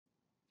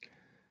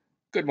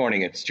Good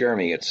morning, it's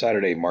Jeremy. It's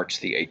Saturday,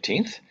 March the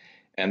 18th,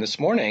 and this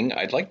morning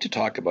I'd like to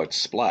talk about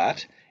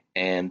Splat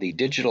and the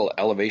digital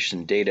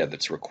elevation data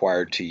that's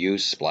required to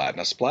use Splat.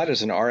 Now, Splat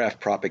is an RF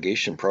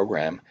propagation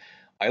program.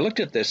 I looked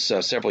at this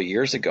several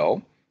years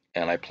ago,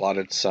 and I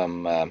plotted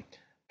some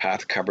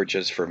path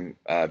coverages for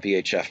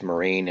VHF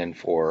Marine and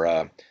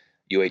for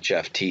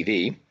UHF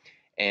TV.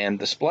 And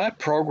the Splat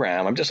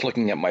program, I'm just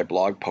looking at my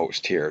blog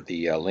post here.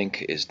 The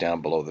link is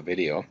down below the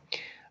video.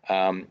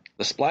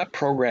 The Splat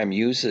program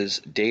uses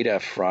data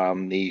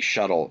from the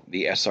shuttle,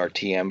 the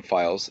SRTM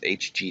files,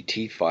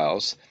 HGT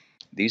files.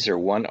 These are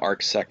 1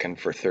 arc second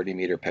for 30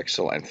 meter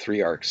pixel and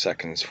 3 arc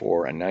seconds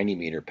for a 90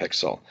 meter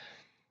pixel.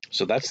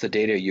 So that's the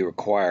data you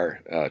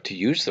require to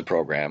use the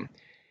program.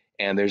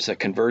 And there's a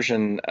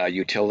conversion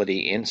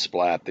utility in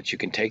Splat that you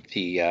can take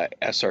the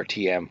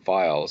SRTM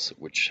files,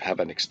 which have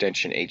an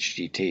extension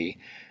HGT,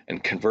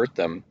 and convert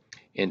them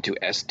into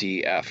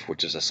SDF,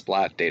 which is a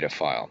Splat data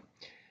file.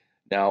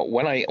 Now,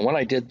 when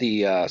I did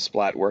the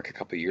Splat work a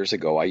couple of years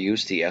ago, I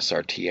used the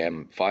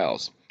SRTM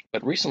files.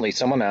 But recently,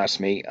 someone asked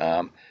me,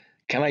 can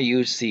I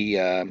use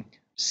the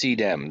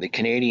CDEM, the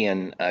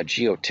Canadian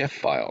GeoTiff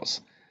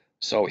files?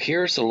 So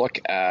here's a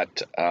look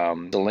at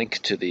the link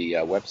to the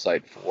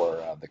website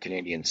for the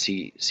Canadian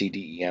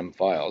CDEM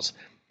files.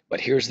 But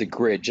here's the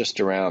grid just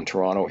around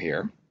Toronto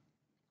here.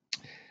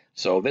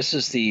 So this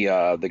is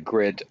the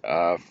grid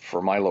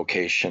for my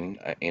location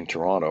in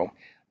Toronto.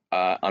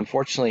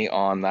 Unfortunately,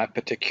 on that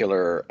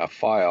particular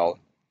file,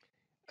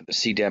 the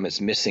CDEM is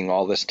missing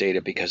all this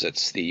data because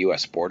it's the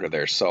US border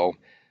there. So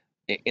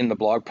in the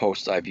blog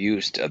post, I've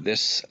used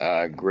this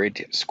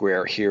grid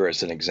square here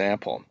as an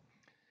example.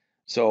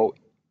 So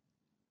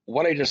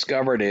what I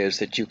discovered is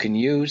that you can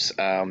use,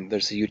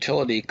 there's a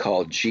utility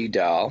called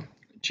GDAL,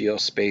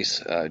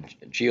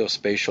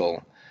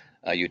 geospatial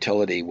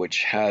utility,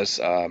 which has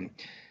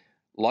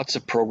lots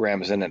of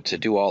programs in it to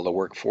do all the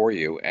work for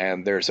you.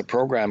 And there's a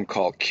program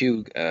called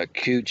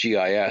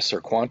QGIS,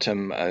 or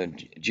Quantum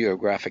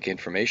Geographic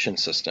Information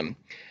System.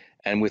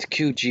 And with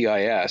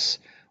QGIS,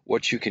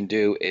 what you can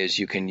do is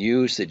you can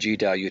use the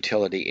GDAL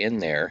utility in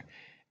there,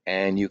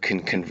 and you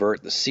can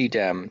convert the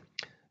CDEM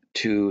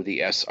to the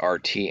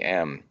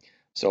SRTM.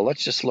 So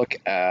let's just look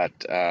at,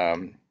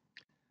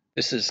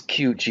 this is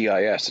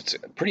QGIS. It's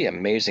a pretty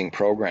amazing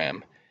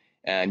program.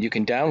 And you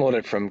can download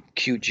it from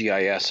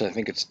QGIS, I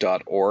think it's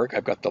 .org.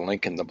 I've got the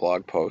link in the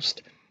blog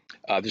post.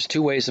 There's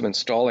two ways of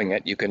installing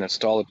it. You can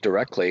install it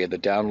directly. The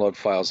download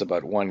file is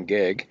about 1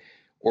 gig,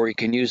 or you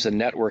can use the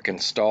network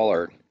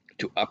installer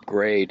to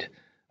upgrade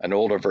an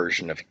older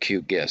version of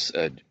QGIS.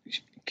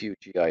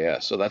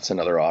 So that's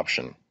another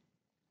option.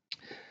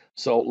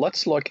 So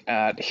let's look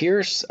at,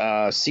 here's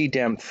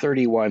CDEM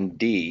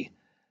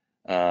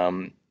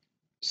 31D.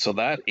 So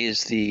that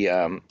is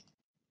the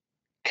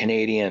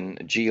Canadian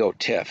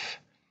GeoTiff.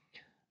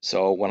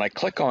 So when I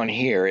click on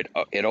here,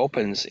 it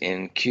opens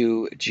in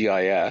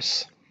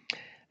QGIS,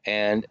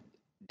 and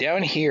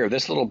down here,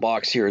 this little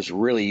box here is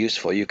really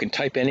useful. You can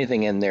type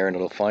anything in there and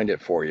it'll find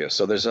it for you.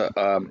 So there's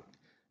a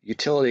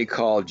utility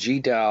called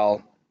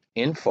GDAL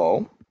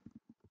info,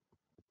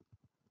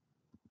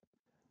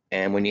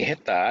 and when you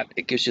hit that,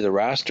 it gives you the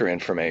raster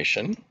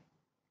information.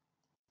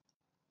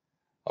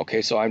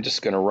 Okay, so I'm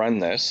just going to run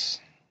this,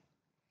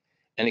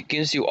 and it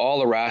gives you all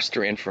the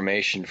raster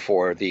information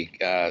for the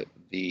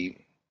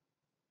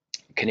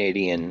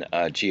Canadian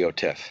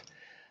GeoTiff.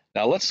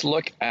 Now let's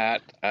look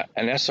at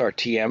an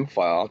SRTM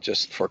file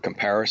just for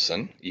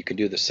comparison. You can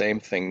do the same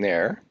thing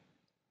there.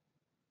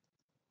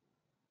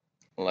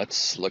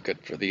 Let's look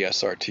at for the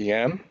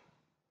SRTM.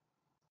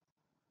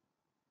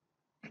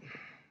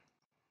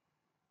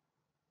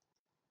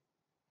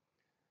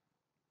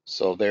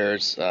 So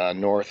there's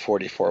north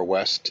 44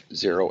 west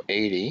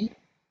 080.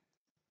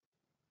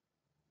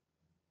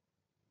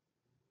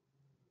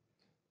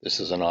 This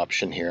is an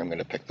option here. I'm going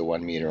to pick the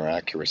 1 meter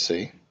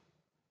accuracy.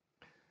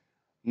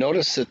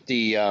 Notice that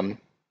the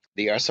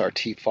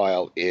SRT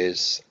file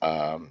is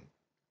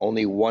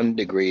only 1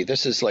 degree.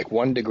 This is like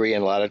 1 degree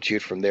in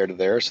latitude from there to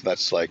there. So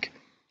that's like,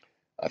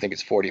 I think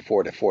it's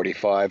 44 to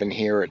 45. And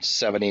here it's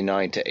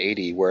 79 to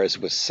 80, whereas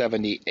with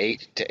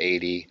 78 to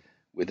 80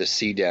 with the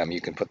CDEM,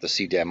 you can put the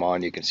CDEM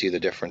on, you can see the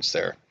difference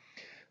there.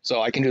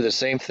 So I can do the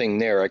same thing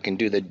there. I can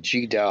do the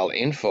GDAL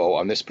info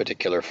on this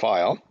particular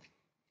file.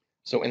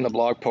 So in the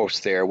blog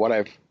post there, what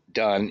I've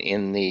done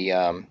in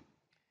the,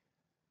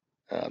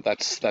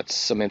 that's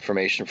some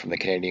information from the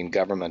Canadian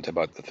government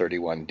about the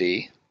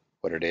 31D,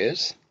 what it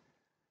is.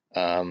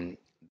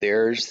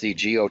 There's the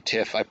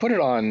GeoTiff. I put it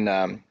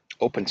on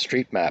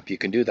OpenStreetMap. You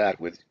can do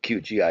that with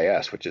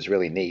QGIS, which is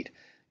really neat.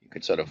 You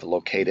can sort of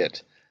locate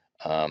it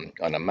on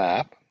a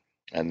map.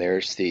 And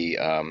there's the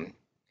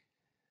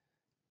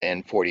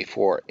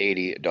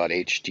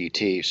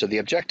N4480.HGT. So the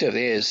objective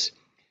is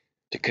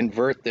to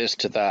convert this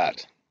to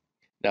that.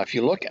 Now, if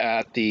you look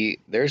at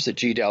there's the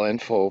GDAL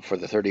info for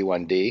the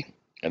 31D,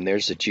 and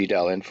there's the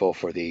GDAL info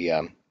for the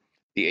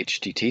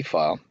HGT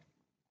file.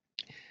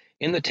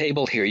 In the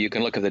table here, you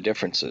can look at the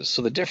differences.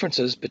 So the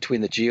differences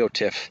between the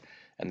GeoTiff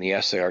and the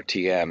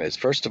SRTM is,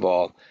 first of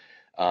all,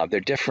 They're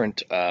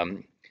different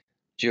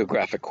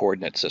geographic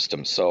coordinate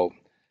systems. So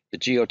the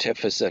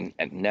GeoTiff is an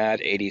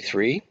NAD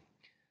 83.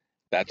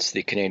 That's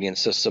the Canadian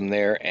system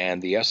there,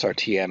 and the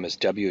SRTM is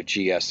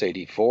WGS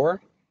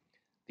 84.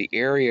 The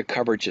area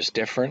coverage is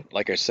different.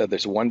 Like I said,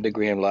 there's 1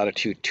 degree in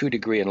latitude, 2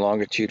 degree in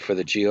longitude for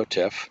the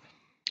GeoTiff,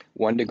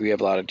 1 degree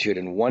of latitude,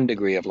 and 1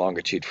 degree of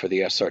longitude for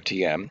the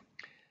SRTM.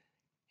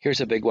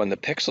 Here's a big one, the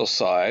pixel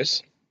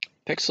size.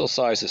 Pixel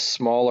size is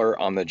smaller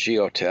on the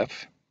GeoTiff,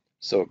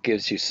 so it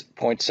gives you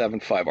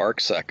 0.75 arc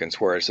seconds,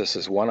 whereas this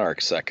is 1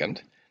 arc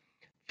second.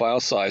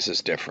 File size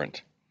is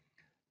different.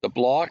 The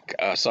block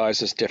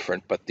size is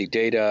different, but the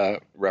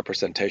data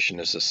representation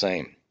is the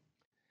same.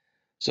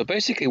 So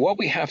basically what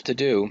we have to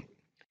do,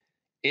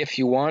 if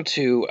you want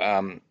to,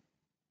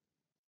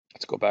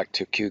 let's go back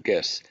to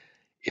QGIS.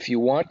 If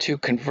you want to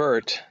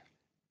convert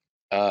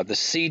the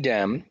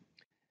CDEM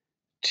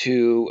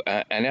to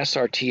an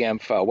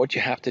SRTM file, what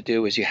you have to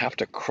do is you have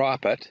to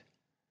crop it.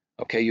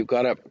 Okay, you've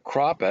got to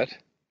crop it.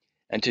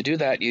 And to do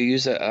that, you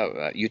use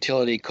a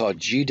utility called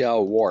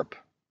GDAL warp.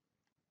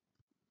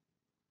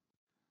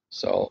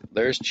 So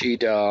there's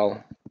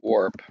GDAL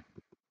warp.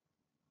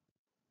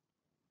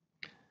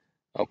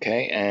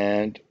 Okay,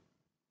 and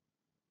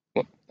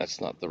whoop, that's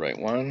not the right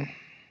one.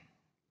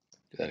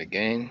 Do that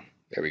again.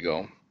 There we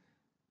go.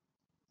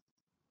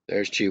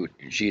 There's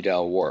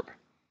GDAL warp.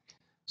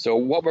 So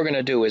what we're going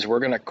to do is we're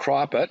going to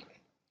crop it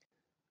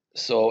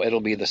so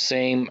it'll be the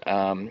same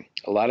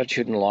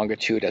latitude and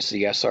longitude as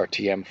the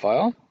SRTM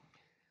file.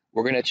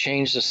 We're going to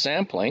change the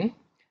sampling,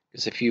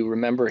 because if you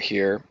remember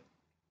here,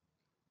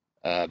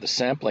 the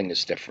sampling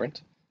is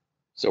different.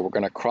 So we're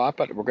going to crop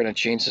it, we're going to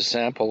change the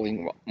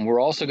sampling, and we're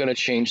also going to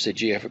change the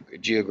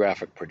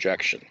geographic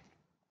projection.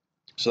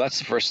 So that's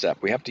the first step.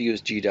 We have to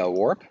use GDAL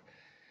warp.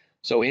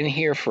 So in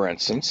here, for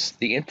instance,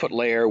 the input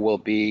layer will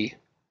be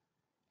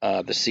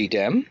the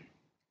CDEM.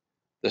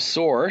 The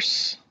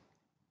source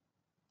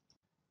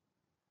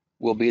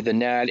will be the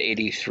NAD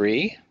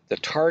 83. The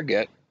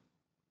target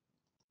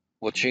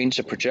will change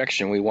the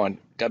projection. We want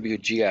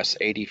WGS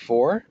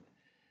 84.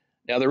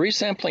 Now the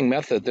resampling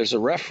method, there's a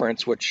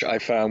reference which I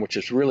found which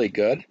is really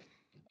good.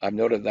 I've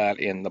noted that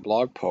in the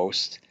blog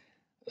post.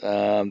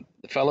 The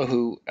fellow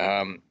who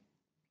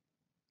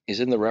is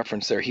in the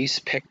reference there, he's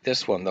picked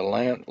this one, the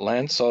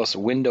Lansos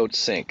windowed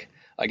sync.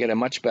 I get a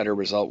much better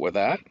result with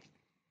that.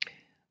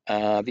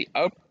 The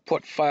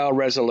output file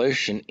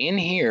resolution, in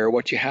here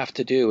what you have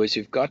to do is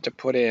you've got to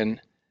put in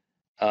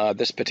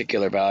this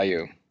particular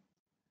value.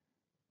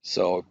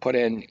 So put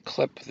in,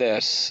 clip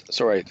this,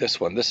 sorry, this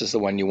one, this is the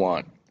one you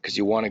want, because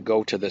you want to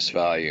go to this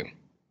value.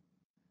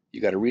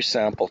 You got to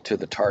resample to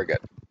the target.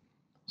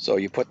 So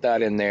you put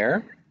that in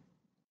there.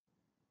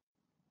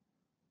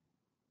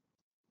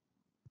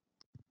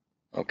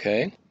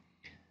 Okay.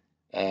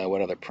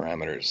 What other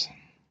parameters?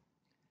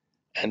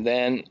 And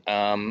then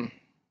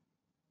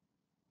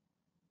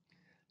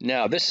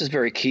now this is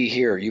very key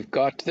here. You've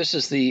got, this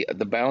is the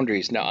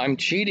boundaries. Now I'm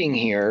cheating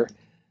here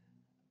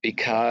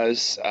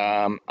because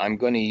I'm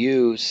going to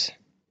use,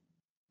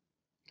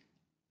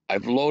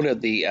 I've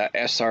loaded the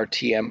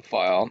SRTM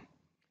file.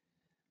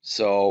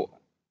 So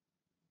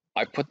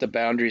I put the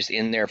boundaries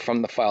in there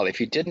from the file. If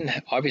you didn't,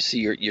 obviously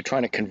you're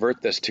trying to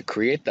convert this to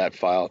create that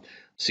file.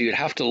 So you'd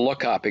have to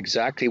look up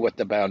exactly what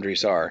the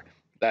boundaries are.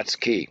 That's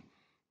key.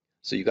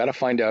 So you got to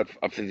find out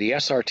for the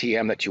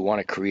SRTM that you want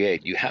to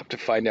create, you have to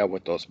find out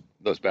what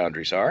those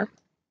boundaries are.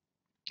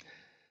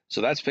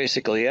 So that's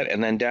basically it.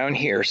 And then down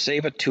here,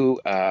 save it to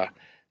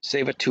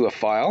a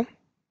file.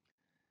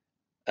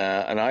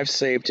 And I've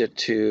saved it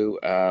to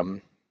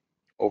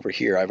over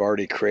here. I've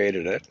already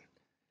created it,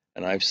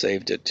 and I've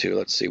saved it to.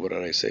 Let's see, what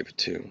did I save it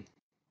to?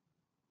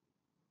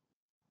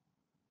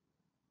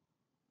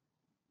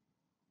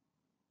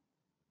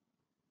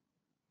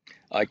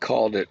 I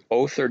called it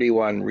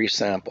 031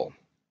 resample.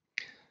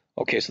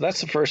 Okay, so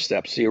that's the first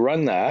step. So you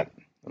run that.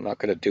 I'm not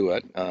going to do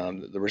it.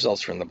 The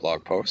results are in the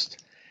blog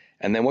post.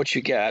 And then what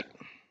you get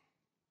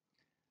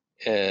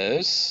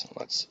is,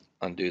 let's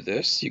undo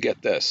this, you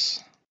get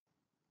this.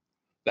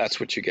 That's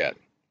what you get.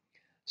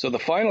 So the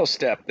final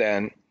step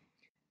then,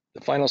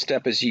 the final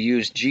step is you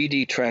use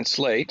GD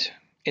translate.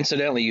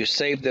 Incidentally, you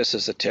save this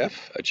as a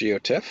TIFF, a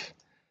GeoTiff.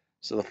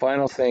 So the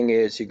final thing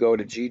is you go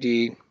to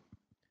GD,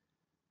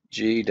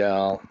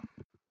 GDAL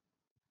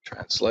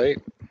translate.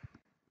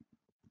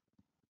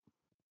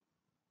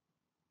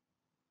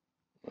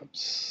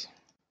 Oops.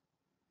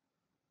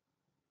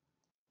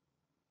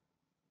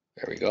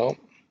 There we go.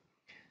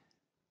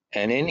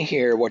 And in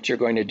here, what you're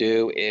going to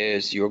do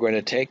is you're going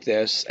to take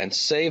this and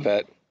save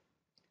it.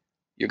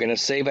 You're going to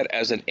save it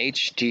as an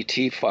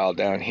HTT file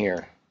down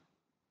here.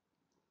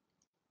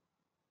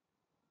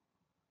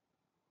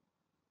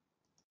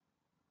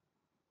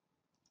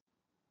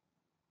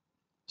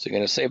 So you're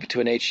going to save it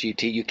to an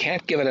HTT. You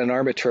can't give it an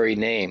arbitrary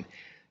name.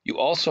 You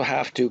also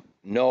have to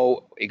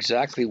know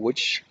exactly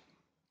which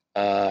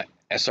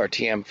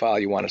SRTM file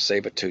you want to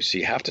save it to. So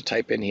you have to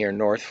type in here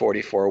north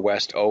 44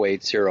 west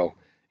 080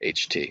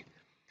 HT.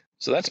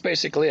 So that's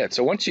basically it.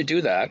 So once you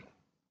do that,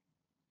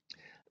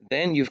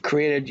 then you've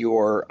created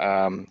your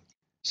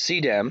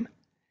CDEM,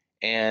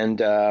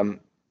 and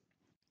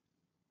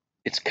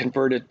it's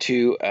converted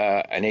to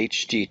an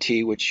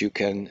HDT, which you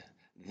can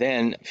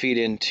then feed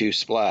into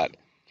Splat.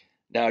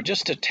 Now,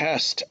 just to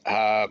test,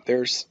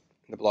 there's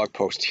the blog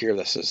post here.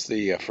 This is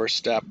the first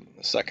step,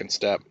 the second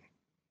step.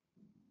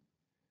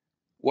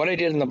 What I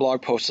did in the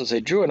blog post is I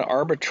drew an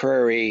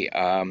arbitrary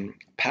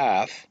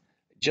path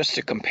just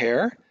to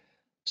compare.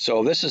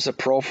 So this is a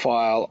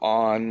profile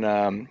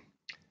on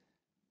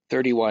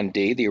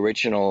 31D, the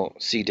original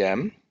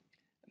CDEM.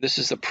 This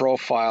is the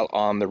profile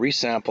on the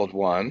resampled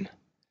one.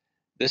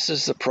 This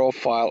is the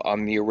profile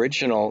on the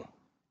original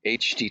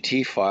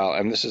HDT file,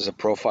 and this is a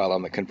profile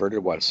on the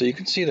converted one. So you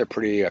can see they're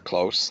pretty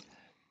close.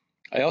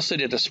 I also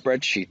did a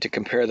spreadsheet to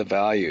compare the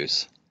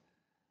values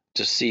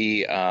to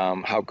see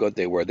how good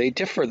they were. They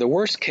differ. The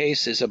worst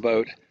case is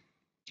about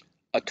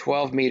a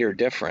 12-meter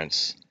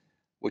difference,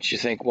 which you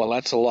think, well,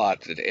 that's a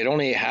lot. It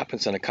only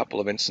happens in a couple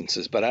of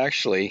instances, but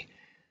actually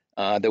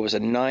there was a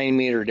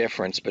 9-meter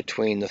difference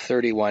between the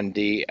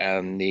 31D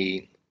and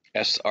the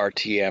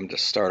SRTM to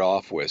start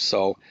off with.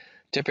 So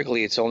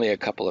typically it's only a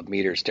couple of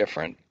meters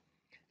different.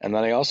 And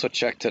then I also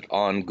checked it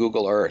on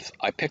Google Earth.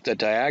 I picked a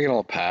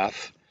diagonal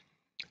path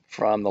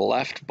from the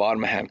left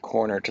bottom-hand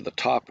corner to the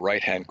top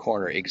right-hand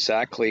corner,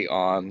 exactly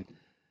on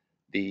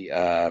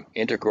the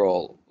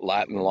integral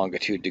Latin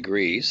longitude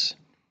degrees.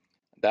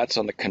 That's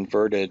on the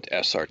converted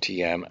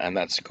SRTM, and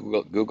that's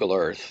Google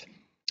Earth,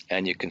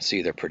 and you can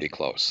see they're pretty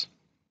close.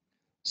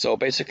 So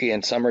basically,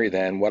 in summary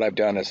then, what I've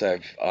done is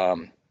I've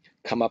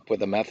come up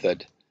with a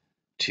method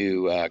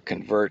to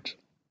convert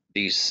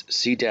these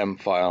CDEM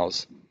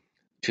files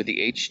to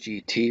the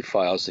HGT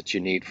files that you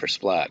need for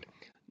Splat.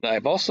 Now,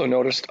 I've also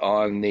noticed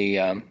on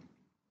the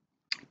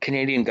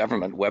Canadian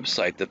government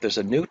website that there's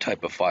a new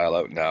type of file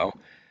out now,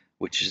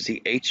 which is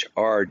the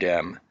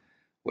HRDEM,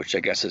 which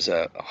I guess is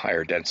a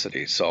higher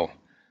density. So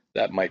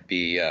that might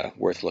be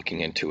worth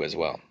looking into as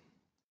well.